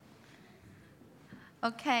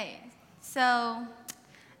Okay, so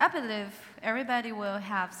I believe everybody will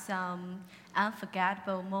have some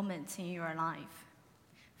unforgettable moments in your life.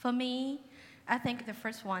 For me, I think the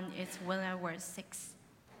first one is when I was 6.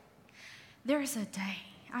 There's a day,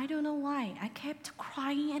 I don't know why, I kept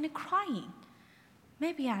crying and crying.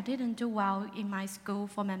 Maybe I didn't do well in my school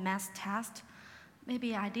for my math test.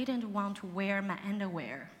 Maybe I didn't want to wear my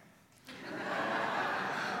underwear.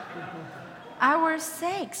 I was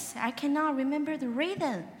 6. I cannot remember the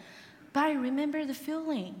reason, but I remember the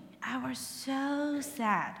feeling. I was so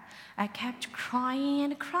sad. I kept crying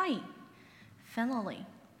and crying. Finally,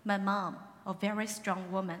 my mom, a very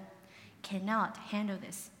strong woman, cannot handle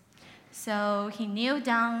this. So he kneeled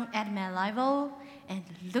down at my level and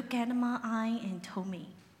looked at my eye and told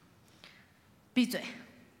me, 闭嘴，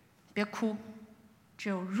别哭，只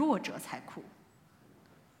有弱者才哭.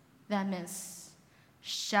 That means,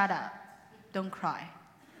 shut up, don't cry.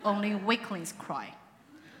 Only weaklings cry.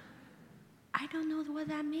 I don't know what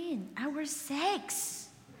that means. I was 6.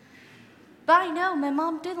 But I know my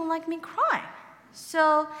mom didn't like me cry.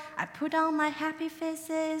 So I put on my happy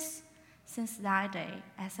faces. Since that day,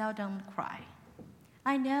 I seldom cry.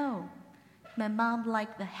 I know my mom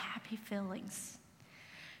liked the happy feelings.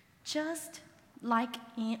 Just like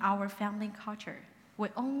in our family culture, we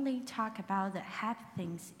only talk about the happy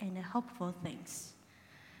things and the hopeful things.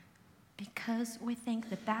 Because we think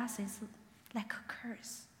the best is like a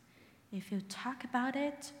curse. If you talk about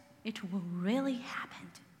it, it will really happen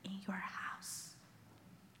in your house.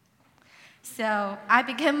 So I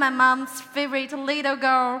became my mom's favorite little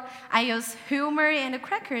girl. I used humor and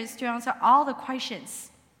crackers to answer all the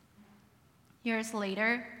questions. Years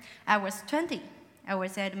later, I was 20. I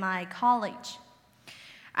was at my college.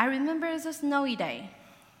 I remember the snowy day.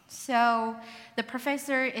 So the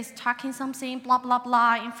professor is talking something, blah, blah,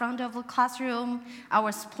 blah, in front of the classroom. I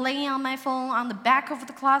was playing on my phone on the back of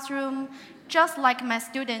the classroom, just like my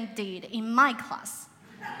student did in my class.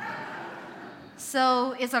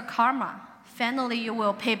 So it's a karma. Finally, you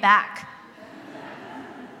will pay back.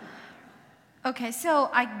 Okay, so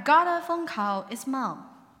I got a phone call. It's mom.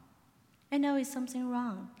 I know it's something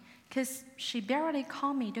wrong, because she barely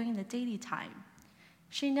called me during the daily time.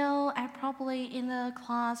 She know I'm probably in the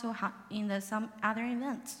class or in some other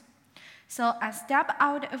events. So I step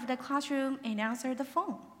out of the classroom and answer the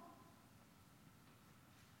phone.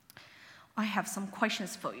 I have some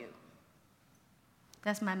questions for you.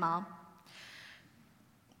 That's my mom.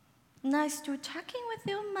 Nice to talking with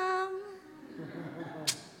you, Mom.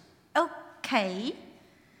 Okay.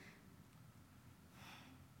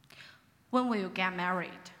 When will you get married?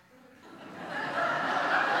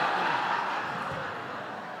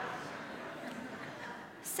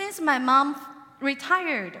 Since my mom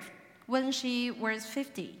retired when she was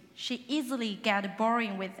 50, she easily got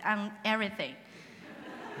boring with everything.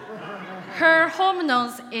 Her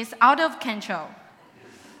hormones is out of control.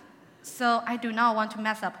 So I do not want to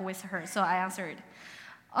mess up with her, so I answered,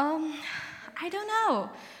 I don't know,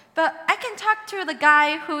 but I can talk to the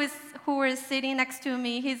guy who was sitting next to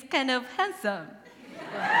me. He's kind of handsome.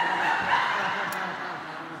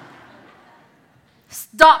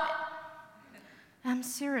 Stop it.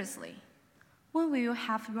 Seriously, when will you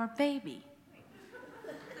have your baby?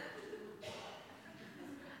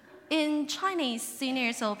 In Chinese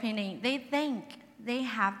seniors' opinion, they think they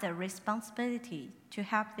have the responsibility to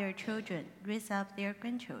help their children raise up their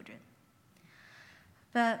grandchildren.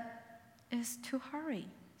 But it's too hurry,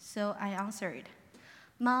 so I answered,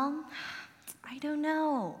 Mom, I don't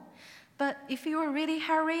know, but if you are really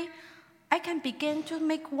hurry, I can begin to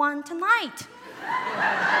make one tonight.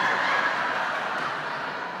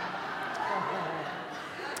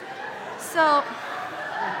 So,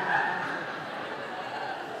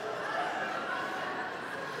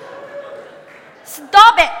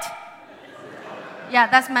 stop it! Yeah,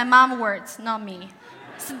 that's my mom's words, not me.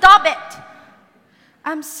 Stop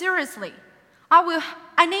it! Seriously,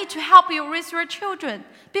 I need to help you raise your children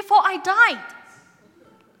before I die.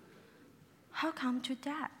 How come your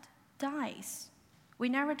dad dies? We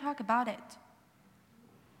never talk about it.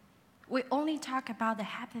 We only talk about the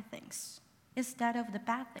happy things instead of the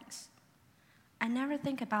bad things. I never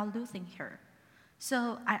think about losing her.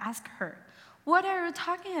 So I ask her, what are you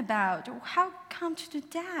talking about? How come to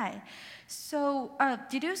die? So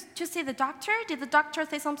did you just see the doctor? Did the doctor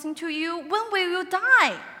say something to you? When will you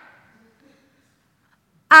die?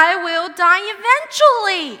 I will die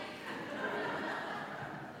eventually.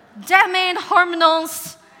 Damn it,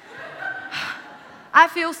 hormones. I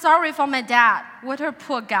feel sorry for my dad. What a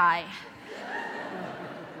poor guy.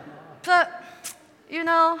 But,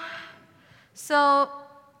 so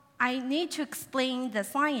I need to explain the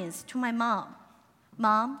science to my mom.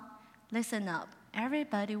 Mom, listen up.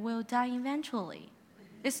 Everybody will die eventually.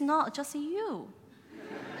 It's not just you.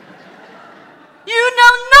 You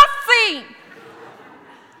know nothing!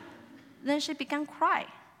 Then she began to cry.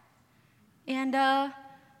 And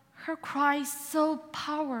her cry is so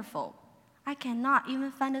powerful. I cannot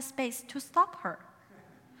even find a space to stop her.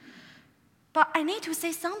 But I need to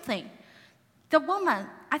say something. The woman,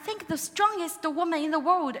 I think the strongest woman in the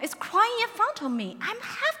world, is crying in front of me. I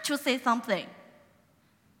have to say something.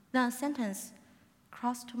 Then a sentence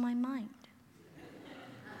crossed to my mind.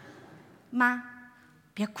 妈，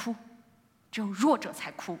别哭，只有弱者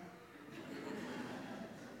才哭。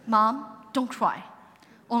Mom, don't cry.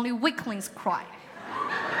 Only weaklings cry.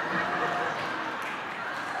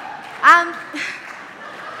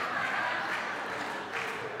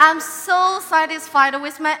 I'm so satisfied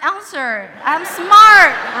with my answer. I'm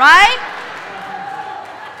smart, right?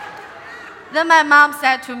 Then my mom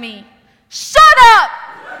said to me, "Shut up!"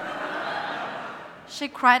 She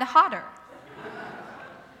cried harder.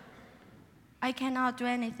 I cannot do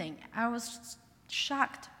anything. I was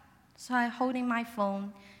shocked. So I holding my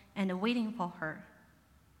phone and waiting for her.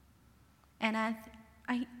 And I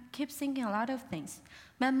keep thinking a lot of things.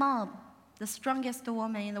 My mom, the strongest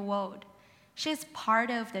woman in the world, she's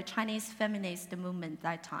part of the Chinese feminist movement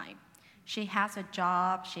that time. She has a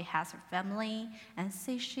job, she has a family, and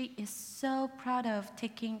she is so proud of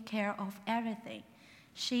taking care of everything.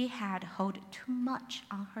 She had hold too much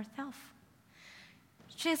on herself.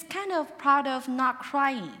 She's kind of proud of not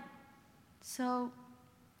crying. So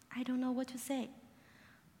I don't know what to say.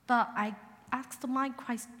 But I asked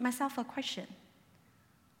myself a question.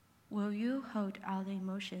 Will you hold all the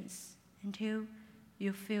emotions until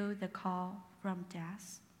you feel the call from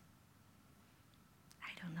death?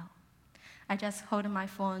 I don't know. I just hold my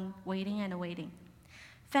phone, waiting and waiting.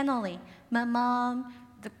 Finally, my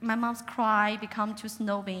mom's cry became too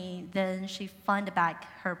snowy. Then she found back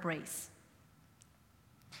her brace.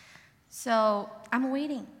 So I'm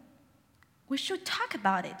waiting. We should talk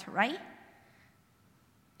about it, right?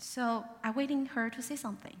 So I'm waiting her to say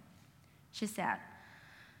something. She said,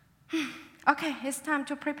 "Okay, it's time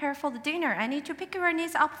to prepare for the dinner. I need to pick your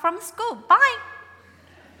niece up from school. Bye."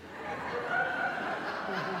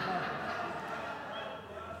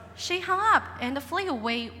 She hung up and flew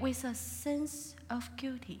away with a sense of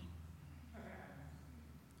guilty.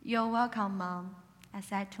 "You're welcome, Mom," I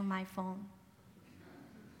said to my phone.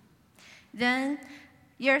 Then,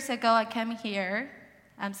 years ago, I came here.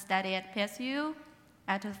 I'm studying at PSU.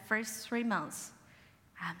 At the first 3 months,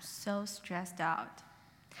 I'm so stressed out.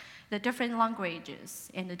 The different languages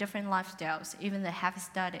and the different lifestyles, even the heavy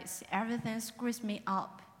studies, everything screws me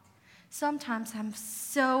up. Sometimes I'm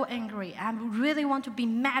so angry. I really want to be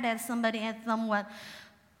mad at somebody and someone,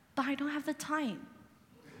 but I don't have the time.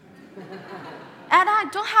 And I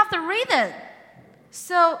don't have the reason.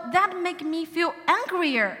 So that makes me feel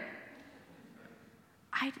angrier.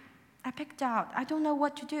 I picked out. I don't know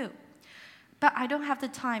what to do. But I don't have the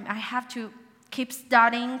time. I have to keep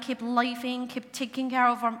studying, keep living, keep taking care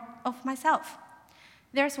of myself.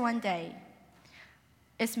 There's one day.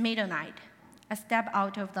 It's midnight. I step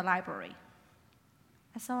out of the library.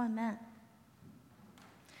 I saw a man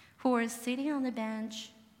who was sitting on the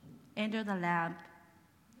bench under the lamp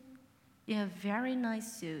in a very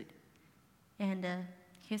nice suit, and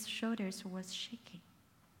his shoulders was shaking.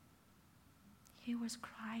 He was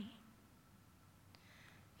crying.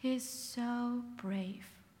 He is so brave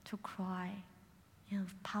to cry in a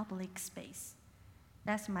public space.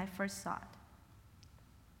 That's my first thought.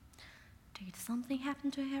 Did something happen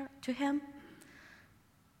to him?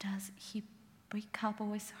 Does he break up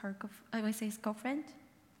with his girlfriend?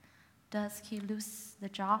 Does he lose the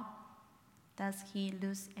job? Does he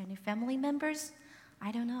lose any family members?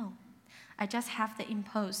 I don't know. I just have the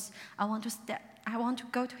impulse. I want to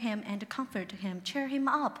go to him and comfort him, cheer him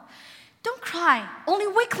up. Don't cry. Only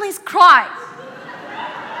weaklings cry.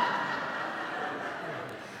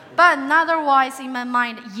 But another voice in my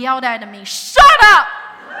mind yelled at me, "Shut up!"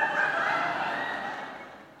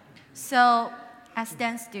 So I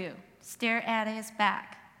stand still, stare at his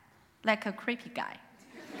back like a creepy guy.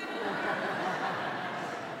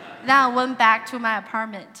 Then I went back to my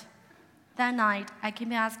apartment. That night, I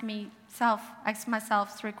keep asking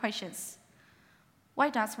myself 3 questions. Why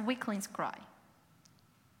does weaklings cry?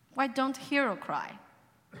 Why don't heroes cry?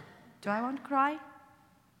 Do I want to cry?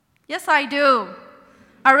 Yes, I do.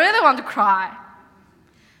 I really want to cry.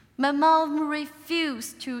 My mom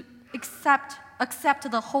refused to accept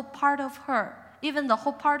the whole part of her, even the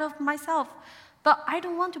whole part of myself. But I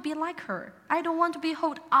don't want to be like her. I don't want to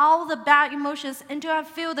hold all the bad emotions until I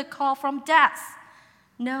feel the call from death.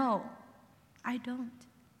 No, I don't.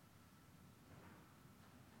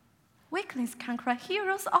 Weaklings can cry.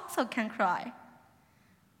 Heroes also can cry.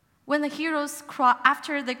 When the heroes cry,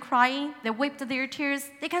 after they crying, they wipe their tears,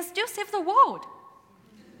 they can still save the world.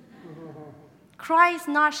 Cry is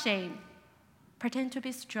not shame. Pretend to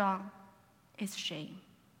be strong is shame.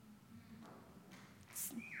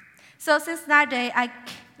 So since that day,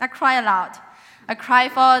 I cry a lot. I cry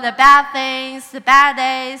for the bad things, the bad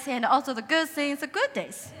days, and also the good things, the good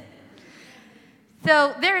days.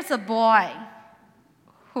 So there is a boy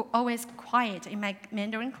who always quiet in my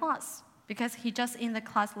Mandarin class because he just in the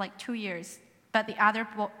class like 2 years, but the other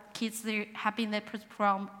kids they have been in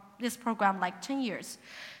this program like 10 years.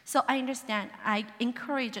 So I understand. I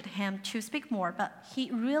encouraged him to speak more, but he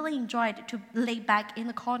really enjoyed to lay back in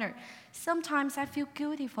the corner. Sometimes I feel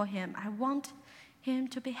guilty for him. I want him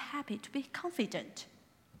to be happy, to be confident.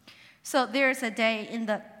 So there's a day in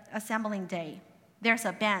the assembling day. There's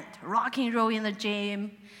a band, rock and roll in the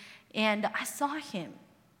gym, and I saw him.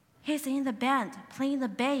 He's in the band, playing the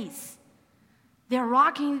bass. They're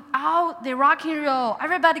rocking out, they rock and roll.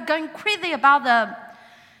 Everybody going crazy about them.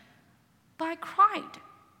 But I cried.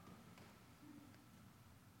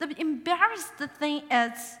 The embarrassed thing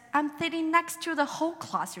is I'm sitting next to the whole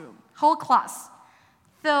class.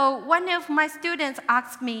 So one of my students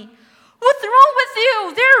asked me, "What's wrong with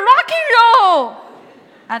you? They're rock and roll."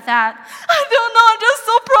 I thought, I don't know, I'm just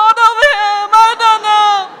so proud of him. I don't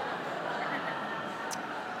know.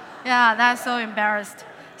 Yeah, that's so embarrassed.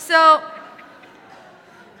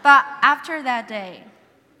 But after that day,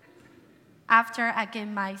 after I gave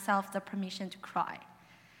myself the permission to cry,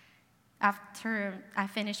 after I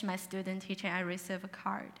finished my student teaching, I received a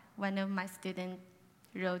card. One of my students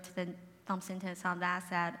wrote some sentence on that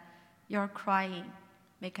said, "Your crying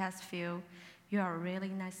make us feel you are a really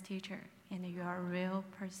nice teacher and you are a real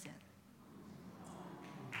person."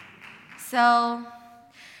 So,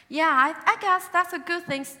 yeah, I guess that's a good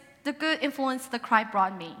thing, the good influence the cry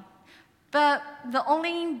brought me. But the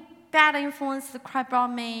only bad influence the cry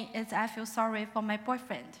brought me is I feel sorry for my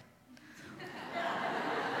boyfriend.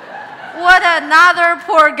 What another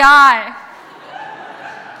poor guy.